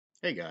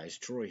Hey guys,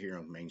 Troy here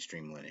on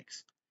Mainstream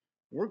Linux.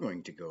 We're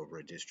going to go over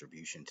a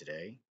distribution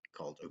today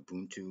called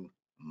Ubuntu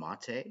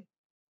MATE.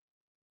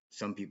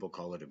 Some people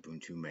call it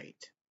Ubuntu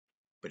MATE,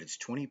 but it's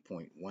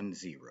 20.10.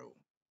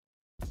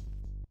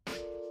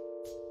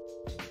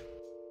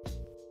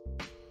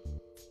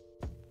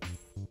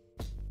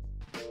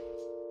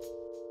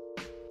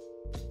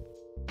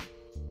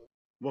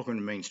 Welcome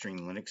to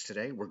Mainstream Linux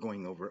today. We're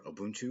going over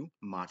Ubuntu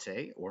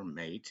MATE or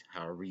MATE,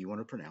 however you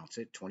want to pronounce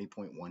it,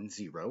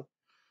 20.10.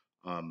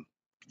 Um,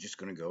 just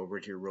going to go over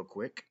it here real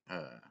quick.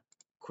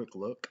 Quick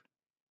look.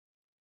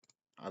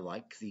 I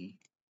like the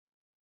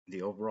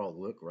overall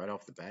look right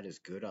off the bat is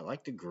good. I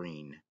like the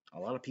green. A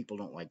lot of people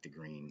don't like the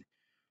green,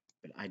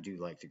 but I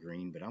do like the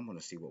green. But I'm going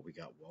to see what we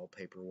got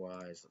wallpaper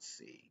wise. Let's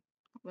see.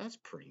 Well, that's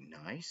pretty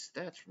nice.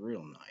 That's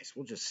real nice.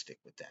 We'll just stick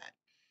with that.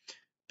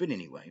 But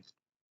anyway,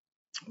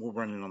 we're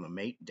running on the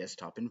Mate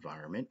desktop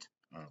environment.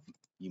 Um,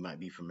 you might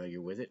be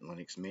familiar with it.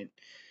 Linux Mint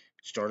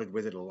started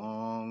with it a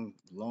long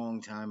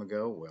time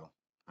ago. Well,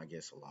 I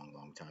guess a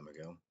long time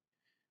ago.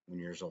 When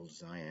you're as old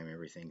as I am,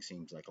 everything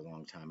seems like a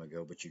long time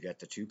ago. But you got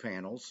the two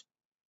panels.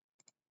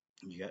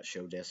 You got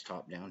show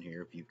desktop down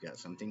here if you've got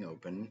something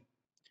open.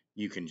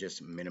 You can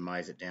just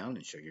minimize it down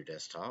and show your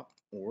desktop,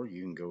 or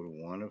you can go to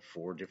one of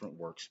four different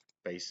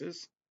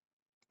workspaces.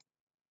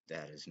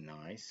 That is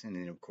nice. And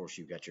then, of course,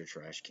 you've got your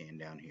trash can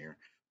down here,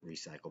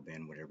 recycle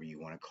bin, whatever you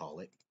want to call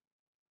it.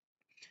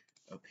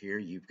 Up here,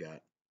 you've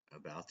got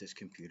about this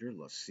computer.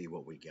 Let's see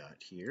what we got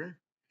here.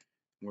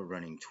 We're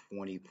running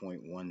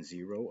 20.10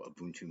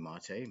 Ubuntu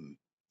Mate,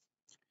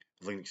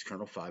 Linux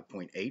kernel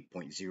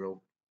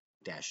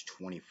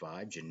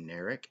 5.8.0-25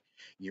 generic.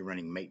 You're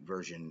running Mate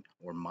version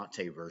or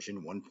Mate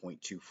version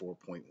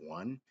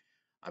 1.24.1.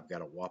 I've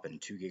got a whopping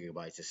 2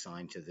 gigabytes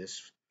assigned to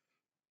this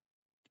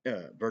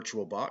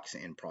virtual box,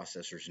 and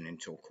processors an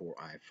Intel Core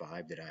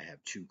i5 that I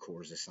have 2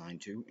 cores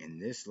assigned to.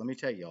 And this, let me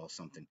tell y'all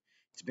something,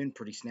 it's been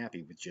pretty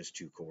snappy with just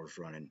 2 cores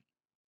running.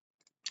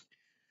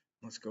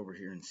 Let's go over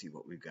here and see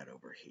what we've got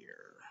over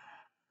here.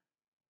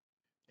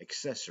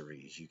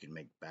 Accessories, you can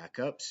make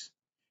backups,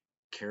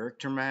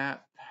 character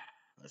map,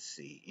 let's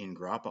see,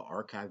 Ingrappa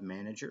Archive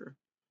Manager,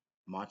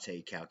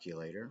 Mate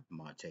Calculator,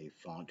 Mate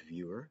Font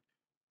Viewer,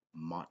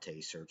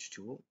 Mate Search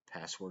Tool,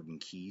 password and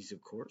keys, of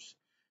course.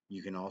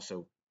 You can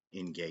also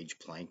engage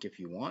Plank if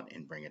you want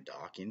and bring a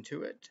dock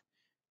into it.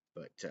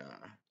 But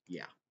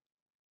yeah,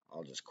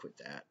 I'll just quit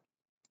that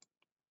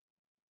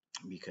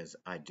because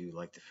I do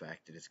like the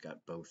fact that it's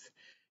got both.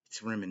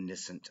 It's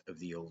reminiscent of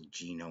the old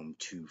Genome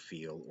 2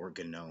 feel or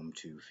GNOME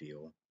 2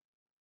 feel.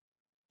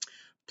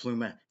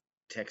 Pluma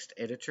text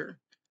editor,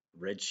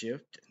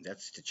 Redshift,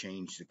 that's to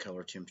change the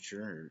color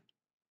temperature.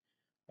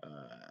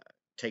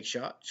 Take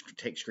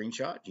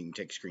screenshot. You can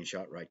take a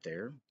screenshot right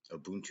there.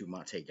 Ubuntu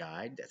Mate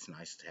guide. That's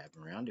nice to have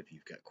around. If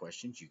you've got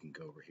questions, you can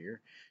go over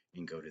here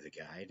and go to the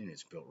guide, and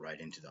it's built right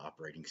into the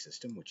operating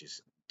system, which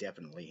is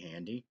definitely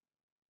handy.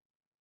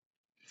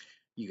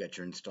 You got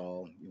your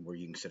install where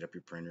you can set up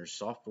your printers,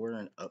 software,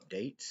 and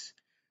updates.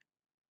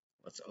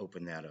 Let's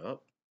open that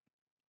up.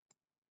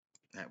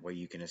 That way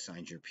you can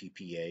assign your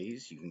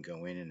PPAs. You can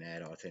go in and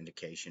add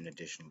authentication,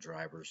 additional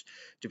drivers,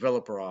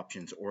 developer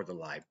options, or the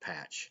live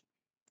patch.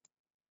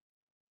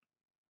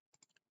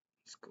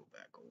 Let's go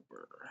back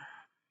over.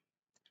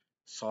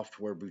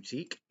 Software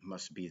boutique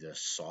must be the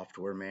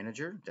software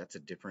manager. That's a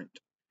different,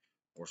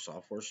 or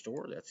software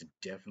store. That's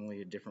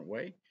definitely a different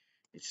way.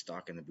 It's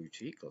stock in the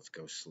boutique. Let's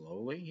go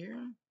slowly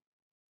here.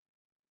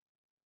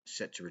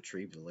 Set to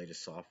retrieve the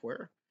latest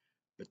software.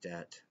 But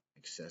that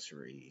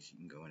accessories, you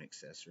can go in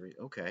accessory.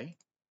 Okay.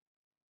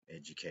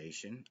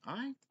 Education.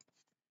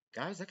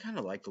 Guys, I kind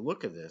of like the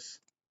look of this.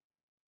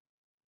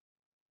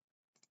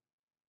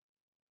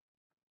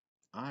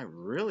 I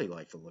really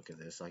like the look of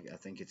this. I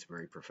think it's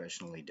very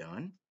professionally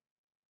done.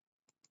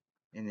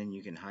 And then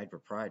you can hide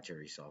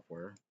proprietary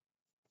software.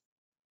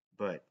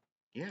 But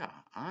yeah,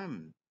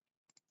 I'm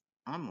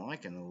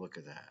liking the look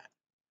of that.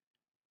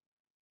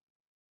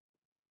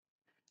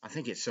 I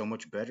think it's so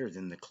much better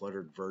than the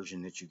cluttered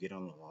version that you get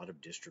on a lot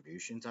of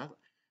distributions. I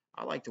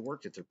like the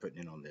work that they're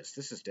putting in on this.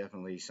 This is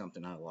definitely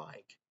something I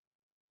like.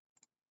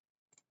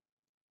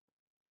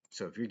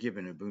 So if you're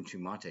giving Ubuntu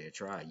Mate a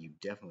try, you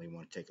definitely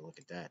want to take a look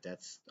at that.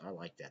 I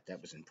like that.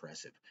 That was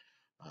impressive.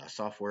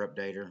 Software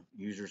updater,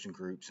 users and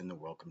groups, and the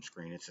welcome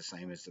screen. It's the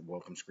same as the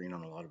welcome screen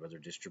on a lot of other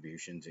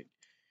distributions. It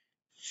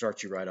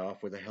starts you right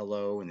off with a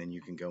hello, and then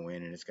you can go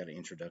in and it's got an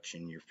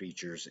introduction, your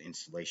features,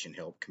 installation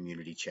help,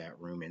 community chat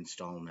room,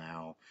 install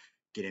now,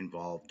 get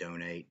involved,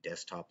 donate,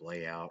 desktop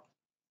layout.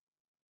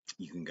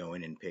 You can go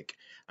in and pick,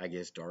 I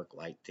guess, dark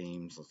light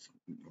themes,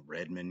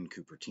 Redmond,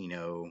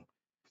 Cupertino.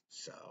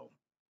 So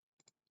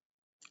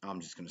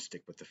I'm just going to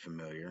stick with the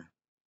familiar.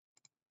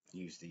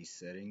 Use these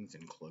settings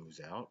and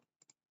close out.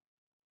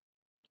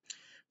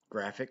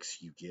 Graphics,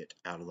 you get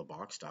out of the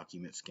box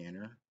document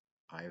scanner.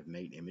 I have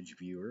made image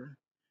viewer,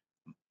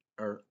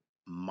 or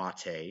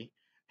Mate,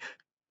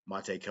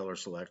 Mate color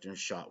selector,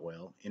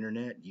 Shotwell.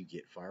 Internet, you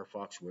get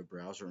Firefox web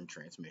browser and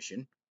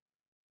transmission.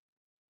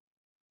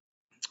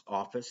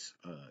 Office.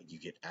 You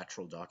get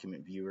Actual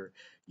Document Viewer.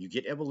 You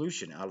get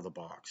Evolution out of the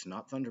box,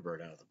 not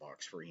Thunderbird out of the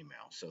box for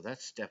email. So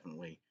that's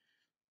definitely,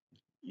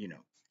 you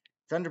know,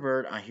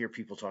 Thunderbird. I hear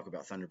people talk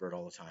about Thunderbird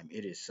all the time.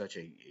 It is such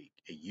a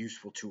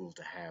useful tool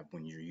to have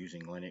when you're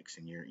using Linux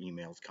and your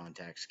emails,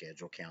 contacts,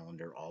 schedule,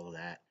 calendar, all of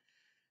that.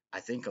 I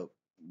think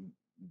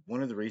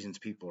one of the reasons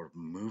people are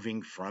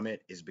moving from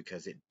it is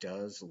because it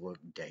does look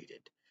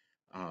dated.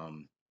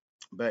 Um,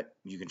 but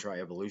you can try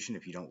Evolution.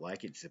 If you don't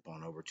like it, zip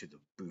on over to the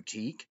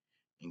boutique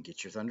and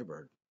get your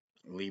Thunderbird.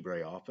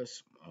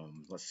 LibreOffice.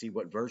 Let's see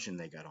what version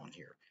they got on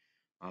here.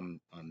 I'm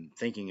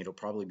thinking it'll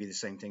probably be the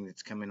same thing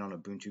that's coming on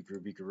Ubuntu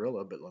Groovy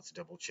Gorilla, but let's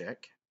double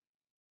check.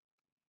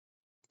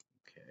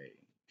 Okay,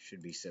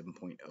 should be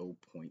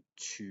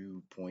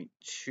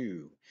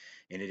 7.0.2.2,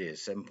 and it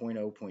is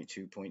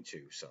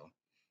 7.0.2.2. So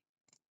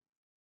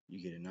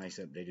you get a nice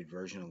updated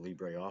version of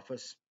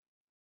LibreOffice.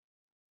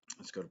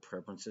 Let's go to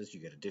preferences.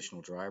 You get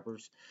additional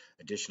drivers,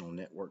 additional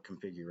network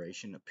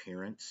configuration,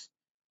 appearance,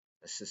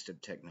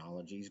 assistive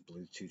technologies,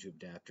 Bluetooth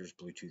adapters,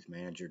 Bluetooth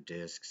manager,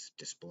 disks,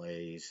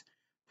 displays,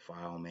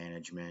 file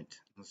management.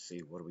 Let's see,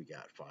 what do we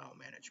got file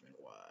management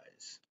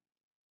wise?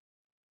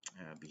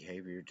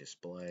 Behavior,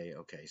 display.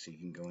 Okay, so you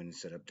can go in and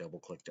set up double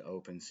click to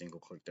open, single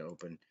click to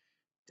open.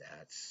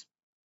 That's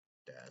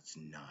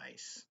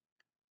nice.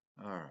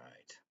 All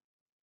right.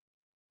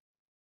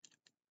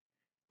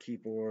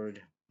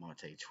 Keyboard,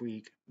 Mate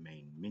tweak,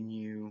 main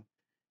menu,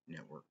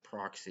 network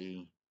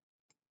proxy,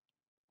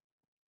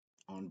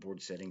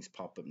 onboard settings,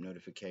 pop-up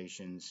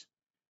notifications,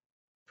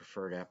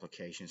 preferred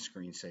applications,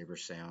 screensaver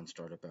sound,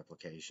 startup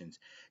applications.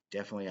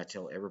 Definitely, I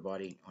tell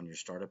everybody on your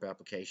startup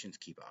applications,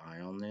 keep an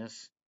eye on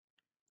this,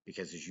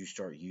 because as you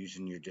start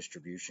using your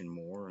distribution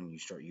more and you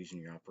start using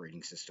your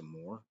operating system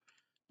more,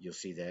 you'll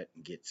see that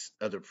gets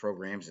other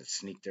programs that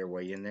sneak their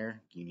way in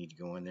there. You need to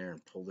go in there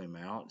and pull them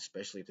out,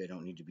 especially if they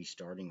don't need to be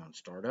starting on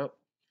startup.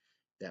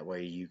 That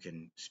way you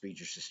can speed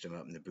your system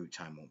up and the boot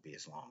time won't be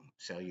as long.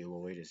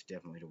 Celluloid is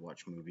definitely to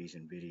watch movies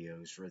and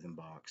videos,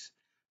 Rhythmbox,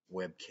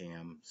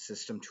 webcam,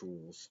 system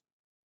tools.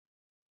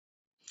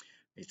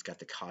 It's got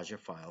the Kaja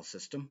file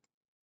system.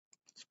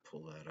 Let's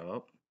pull that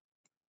up.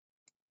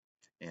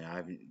 And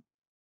I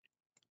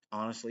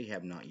honestly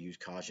have not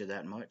used Kaja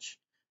that much.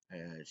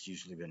 It's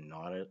usually been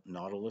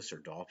Nautilus or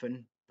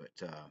Dolphin, but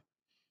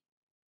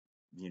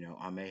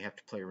I may have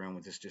to play around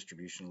with this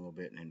distribution a little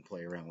bit and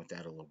play around with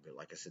that a little bit.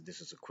 Like I said,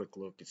 this is a quick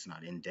look. It's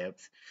not in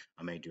depth.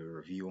 I may do a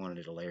review on it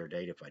at a later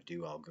date. If I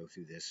do, I'll go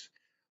through this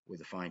with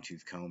a fine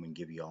tooth comb and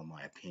give you all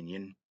my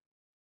opinion.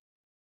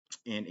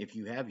 And if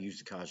you have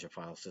used the Kaja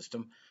file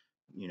system,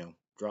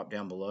 drop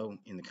down below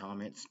in the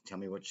comments. Tell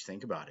me what you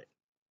think about it.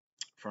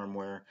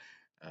 Firmware,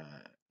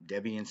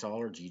 Debian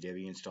installer,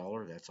 GDebian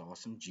installer. That's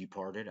awesome.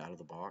 Gparted out of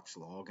the box.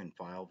 Log and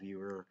file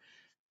viewer.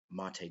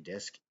 Mate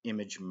desk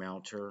image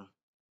mounter.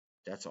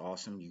 That's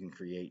awesome. You can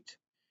create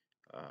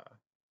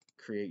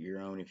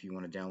your own if you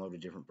want to download a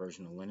different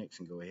version of Linux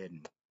and go ahead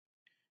and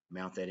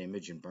mount that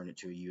image and burn it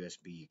to a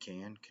USB. You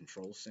can.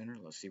 Control Center.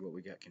 Let's see what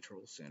we got.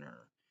 Control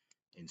Center.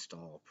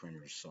 Install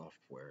printer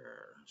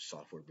software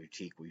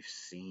boutique we've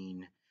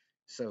seen.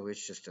 So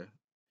it's just a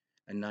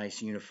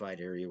nice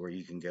unified area where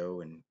you can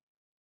go and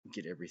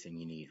get everything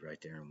you need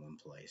right there in one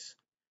place.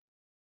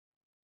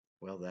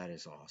 Well, that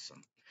is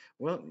awesome.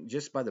 Well,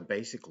 just by the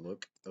basic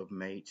look of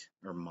Mate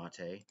or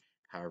Mate,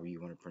 however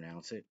you want to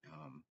pronounce it,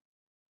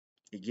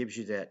 it gives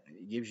you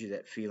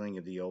that feeling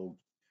of the old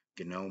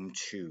GNOME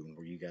 2,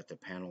 where you got the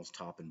panels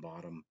top and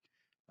bottom.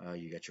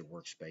 You got your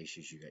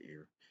workspaces, you got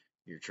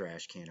your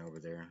trash can over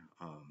there.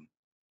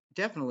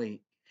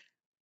 Definitely,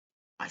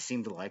 I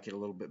seem to like it a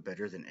little bit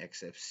better than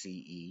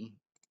XFCE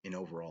in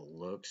overall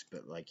looks,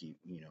 but like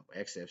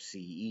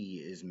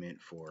XFCE is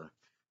meant for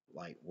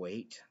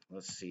lightweight.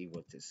 Let's see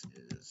what this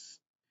is.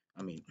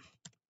 I mean,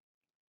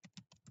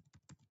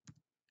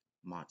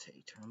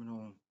 Mate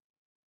terminal.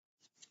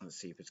 Let's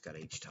see if it's got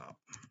HTOP.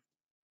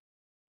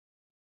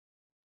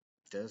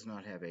 Does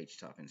not have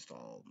HTOP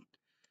installed.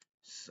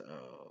 So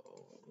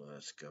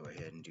let's go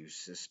ahead and do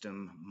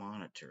system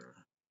monitor.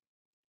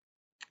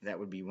 That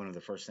would be one of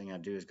the first thing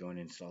I'd do is go and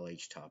install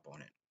HTOP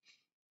on it.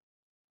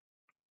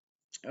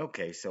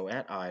 Okay, so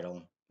at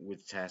idle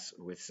with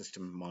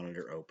system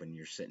monitor open,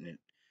 you're sitting at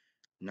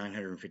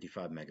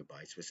 955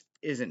 megabytes, which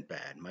isn't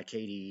bad. My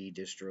KDE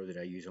distro that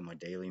I use on my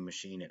daily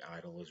machine at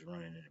idle is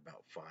running at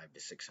about 500 to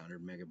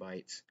 600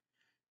 megabytes.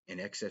 And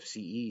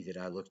XFCE that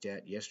I looked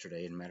at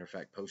yesterday, and matter of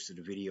fact, posted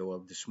a video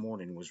of this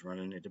morning, was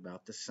running at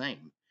about the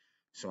same.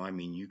 So I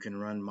mean, you can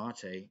run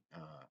Mate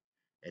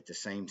at the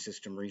same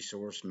system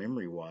resource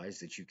memory-wise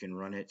that you can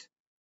run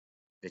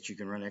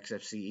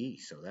XFCE.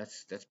 So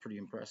that's pretty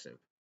impressive.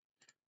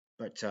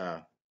 But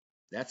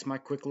that's my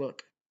quick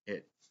look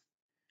at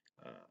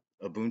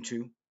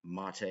Ubuntu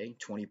Mate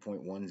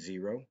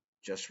 20.10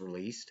 just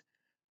released.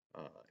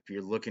 If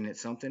you're looking at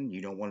something,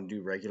 you don't want to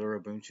do regular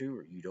Ubuntu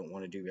or you don't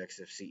want to do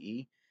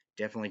XFCE,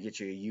 definitely get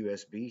you a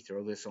USB,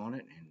 throw this on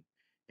it,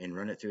 and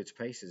run it through its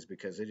paces,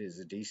 because it is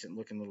a decent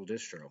looking little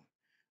distro.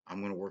 I'm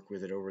going to work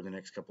with it over the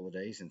next couple of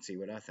days and see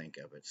what I think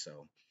of it.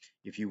 So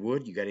if you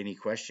would, you got any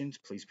questions,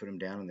 please put them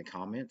down in the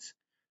comments.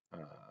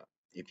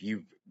 If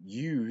you've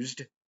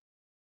used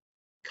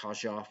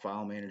Kasha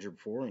File Manager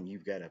before and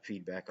you've got a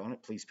feedback on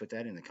it, please put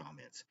that in the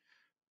comments.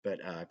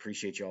 But I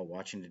appreciate y'all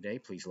watching today.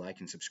 Please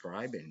like and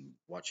subscribe and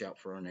watch out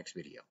for our next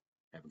video.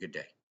 Have a good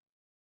day.